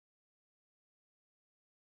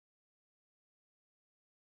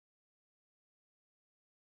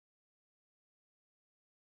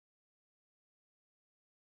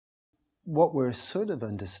what we're sort of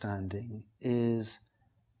understanding is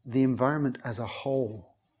the environment as a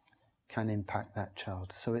whole can impact that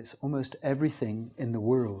child. So it's almost everything in the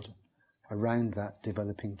world around that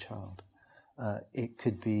developing child. It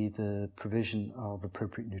could be the provision of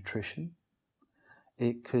appropriate nutrition.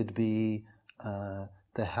 It could be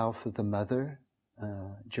the health of the mother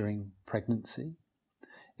during pregnancy.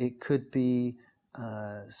 It could be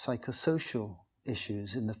psychosocial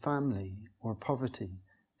issues in the family or poverty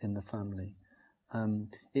in the family.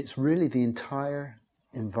 It's really the entire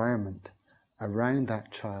environment around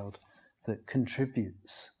that child that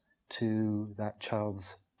contributes to that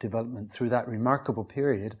child's development through that remarkable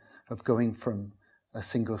period of going from a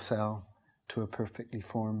single cell to a perfectly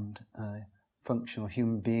formed, functional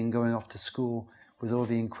human being, going off to school with all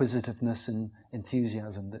the inquisitiveness and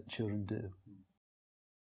enthusiasm that children do.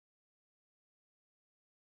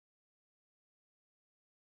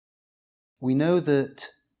 We know that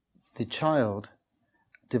the child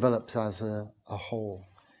develops as a whole,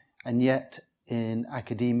 and yet in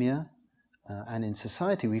academia and in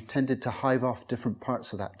society we've tended to hive off different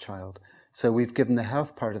parts of that child. So we've given the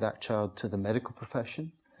health part of that child to the medical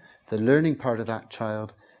profession, the learning part of that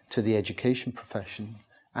child to the education profession,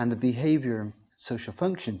 and the behaviour and social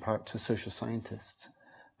function part to social scientists.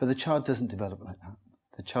 But the child doesn't develop like that.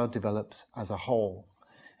 The child develops as a whole.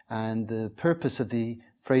 And the purpose of the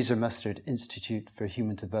Fraser Mustard Institute for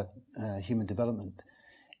Human Development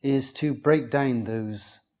is to break down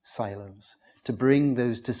those silos, to bring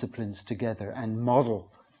those disciplines together and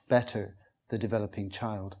model better the developing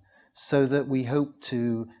child, so that we hope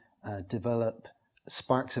to develop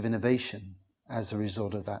sparks of innovation as a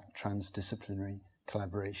result of that transdisciplinary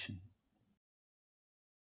collaboration.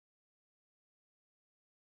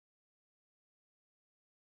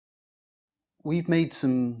 We've made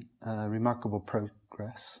some remarkable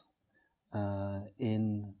progress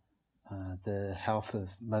in the health of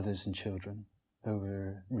mothers and children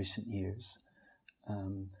over recent years.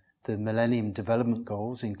 The Millennium Development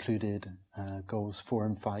Goals included goals 4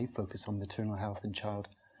 and 5, focused on maternal health and child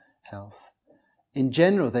health. In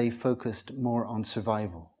general, they focused more on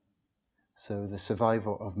survival. So the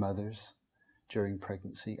survival of mothers during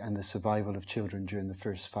pregnancy and the survival of children during the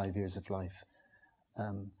first 5 years of life.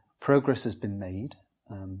 Progress has been made,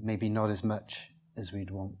 maybe not as much as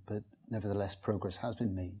we'd want, but nevertheless progress has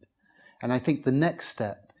been made. And I think the next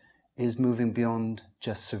step is moving beyond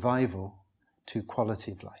just survival to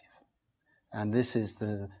quality of life. And this is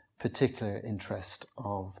the particular interest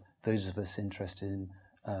of those of us interested in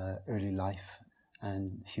early life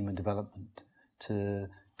and human development, to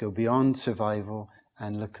go beyond survival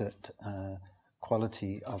and look at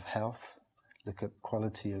quality of health, look at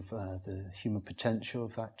quality of the human potential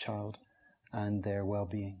of that child and their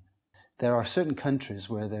well-being. There are certain countries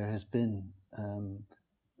where there has been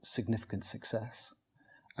significant success,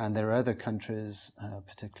 and there are other countries,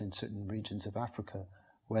 particularly in certain regions of Africa,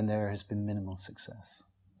 when there has been minimal success.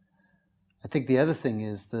 I think the other thing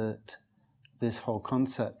is that this whole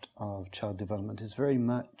concept of child development is very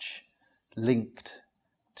much linked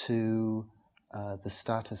to the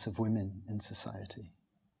status of women in society.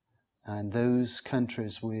 And those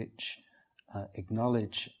countries which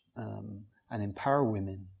acknowledge and empower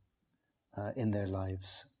women in their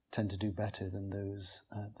lives tend to do better than those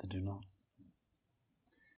that do not.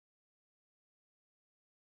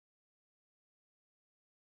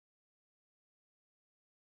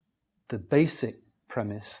 The basic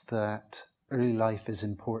premise that early life is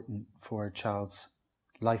important for a child's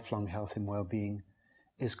lifelong health and well-being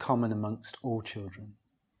is common amongst all children.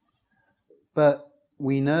 But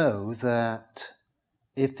we know that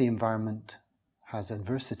if the environment has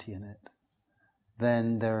adversity in it,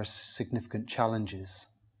 then there are significant challenges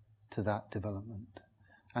to that development.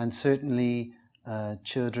 And certainly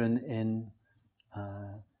children in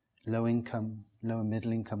low-income, low and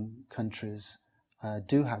middle-income countries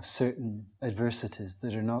do have certain adversities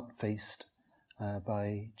that are not faced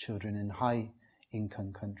by children in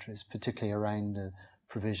high-income countries, particularly around the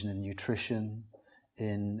provision of nutrition,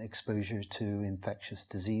 in exposure to infectious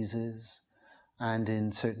diseases, and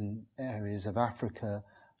in certain areas of Africa,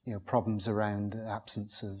 problems around the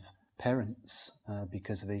absence of parents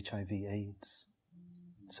because of HIV/AIDS.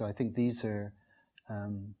 So I think these are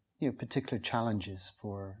particular challenges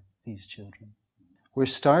for these children. We're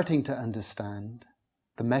starting to understand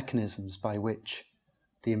the mechanisms by which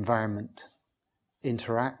the environment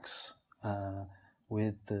interacts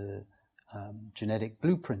with the genetic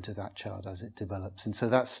blueprint of that child as it develops. And so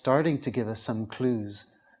that's starting to give us some clues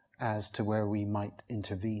as to where we might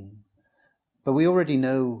intervene. But we already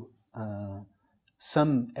know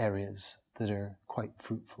some areas that are quite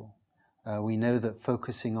fruitful. We know that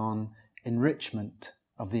focusing on enrichment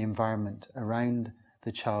of the environment around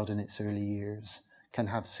the child in its early years can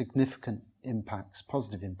have significant impacts,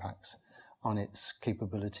 positive impacts, on its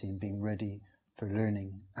capability in being ready for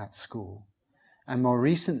learning at school. And more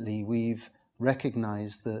recently, we've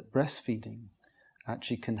recognized that breastfeeding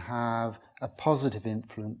actually can have a positive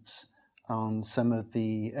influence on some of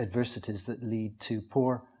the adversities that lead to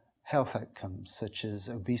poor health outcomes, such as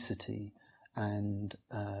obesity and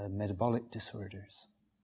metabolic disorders.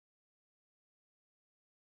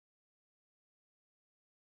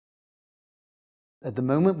 At the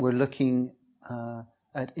moment, we're looking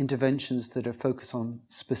at interventions that are focused on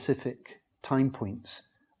specific time points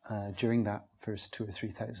during that first 2,000 or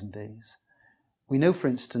 3,000 days. We know, for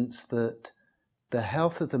instance, that the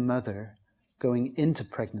health of the mother going into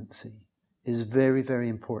pregnancy is very, very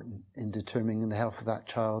important in determining the health of that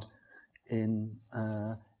child in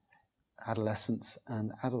adolescence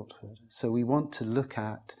and adulthood. So we want to look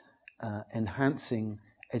at enhancing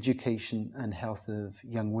education and health of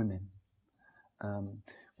young women.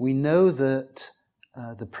 We know that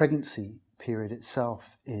the pregnancy period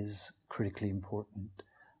itself is critically important.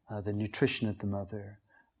 The nutrition of the mother,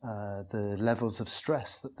 the levels of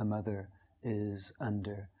stress that the mother is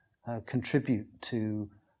under contribute to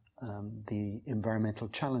the environmental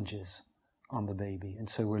challenges on the baby. And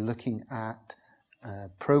so we're looking at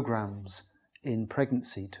programs in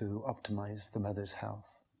pregnancy to optimize the mother's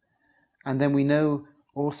health. And then we know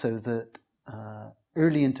also that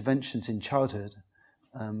early interventions in childhood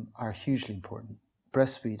are hugely important.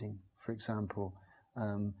 Breastfeeding, for example,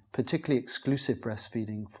 particularly exclusive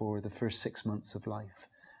breastfeeding for the first 6 months of life,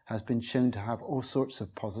 has been shown to have all sorts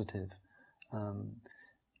of positive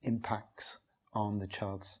impacts on the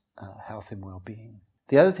child's health and well-being.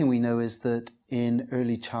 The other thing we know is that in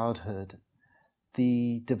early childhood,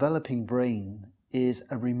 the developing brain is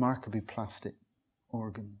a remarkably plastic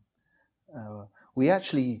organ. We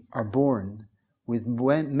actually are born with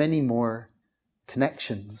many more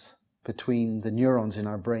connections between the neurons in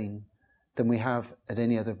our brain than we have at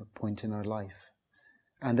any other point in our life.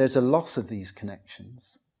 And there's a loss of these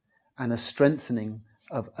connections and a strengthening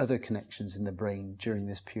of other connections in the brain during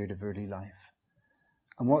this period of early life.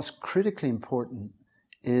 And what's critically important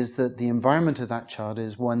is that the environment of that child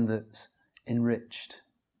is one that's enriched,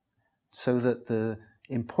 so that the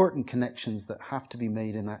important connections that have to be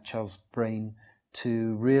made in that child's brain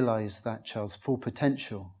to realize that child's full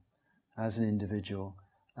potential as an individual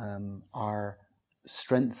are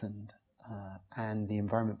strengthened, and the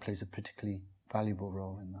environment plays a particularly valuable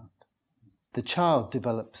role in that. The child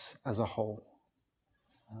develops as a whole.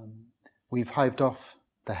 We've hived off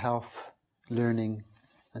the health, learning,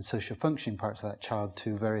 and social functioning parts of that child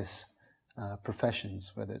to various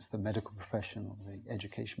professions, whether it's the medical profession or the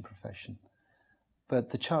education profession. But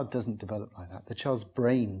the child doesn't develop like that. The child's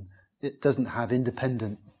brain, it doesn't have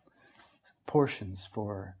independent portions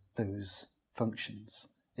for those functions.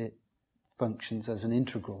 It functions as an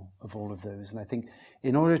integral of all of those. And I think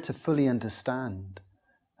in order to fully understand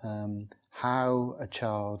how a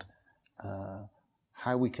child,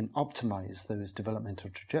 how we can optimize those developmental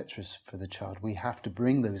trajectories for the child, we have to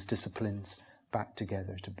bring those disciplines back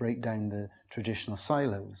together, to break down the traditional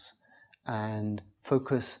silos and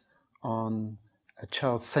focus on a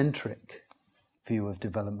child-centric view of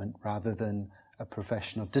development rather than a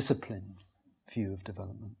professional discipline view of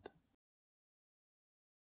development.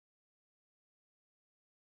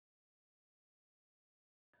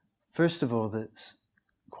 First of all, that's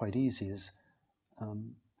quite easy, is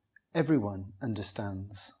everyone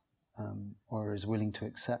understands or is willing to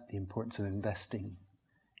accept the importance of investing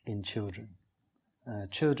in children.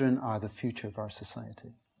 Children are the future of our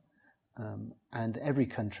society, and every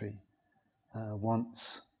country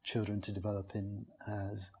wants children to develop in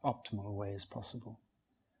as optimal a way as possible.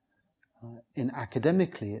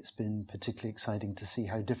 Academically, it's been particularly exciting to see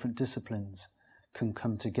how different disciplines can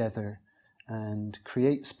come together and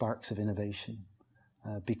create sparks of innovation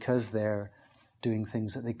because they're doing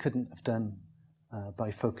things that they couldn't have done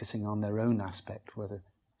by focusing on their own aspect, whether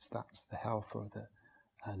that's the health or the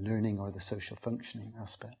learning or the social functioning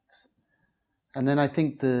aspects. And then I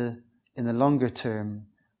think in the longer term,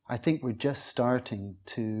 I think we're just starting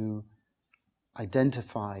to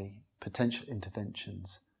identify potential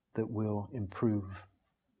interventions that will improve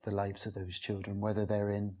the lives of those children, whether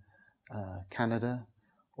they're in Canada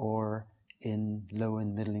or in low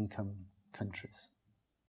and middle income countries.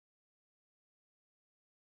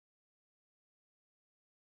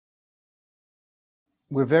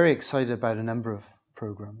 We're very excited about a number of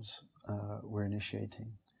programs we're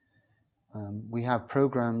initiating. We have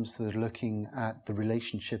programs that are looking at the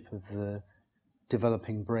relationship of the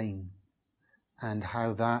developing brain and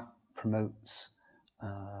how that promotes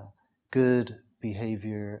good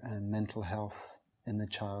behavior and mental health in the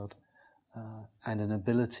child, and an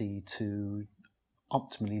ability to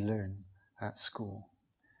optimally learn at school.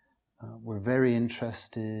 We're very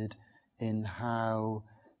interested in how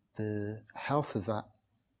the health of that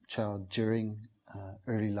child during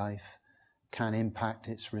early life can impact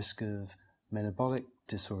its risk of metabolic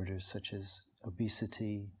disorders such as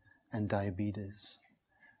obesity and diabetes.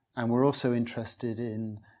 And we're also interested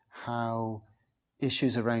in how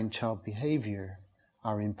issues around child behavior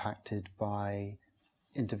are impacted by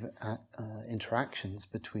interactions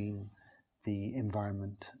between the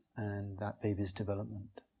environment and that baby's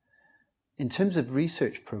development. In terms of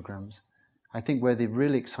research programs, I think where the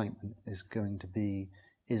real excitement is going to be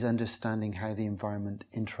is understanding how the environment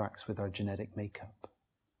interacts with our genetic makeup.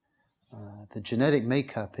 The genetic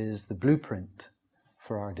makeup is the blueprint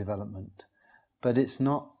for our development, but it's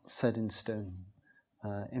not set in stone.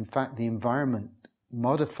 In fact, the environment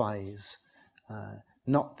modifies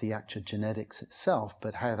not the actual genetics itself,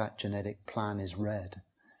 but how that genetic plan is read.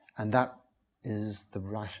 And that is the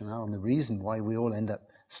rationale and the reason why we all end up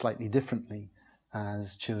slightly differently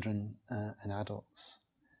as children and adults.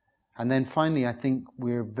 And then finally, I think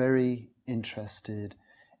we're very interested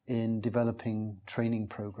in developing training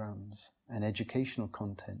programs and educational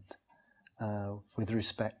content with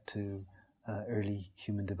respect to early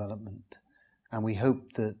human development. And we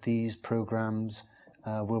hope that these programs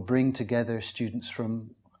will bring together students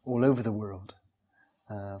from all over the world,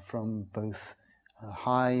 from both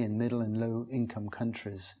high and middle and low income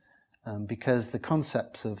countries, because the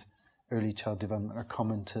concepts of early child development are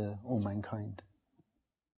common to all mankind.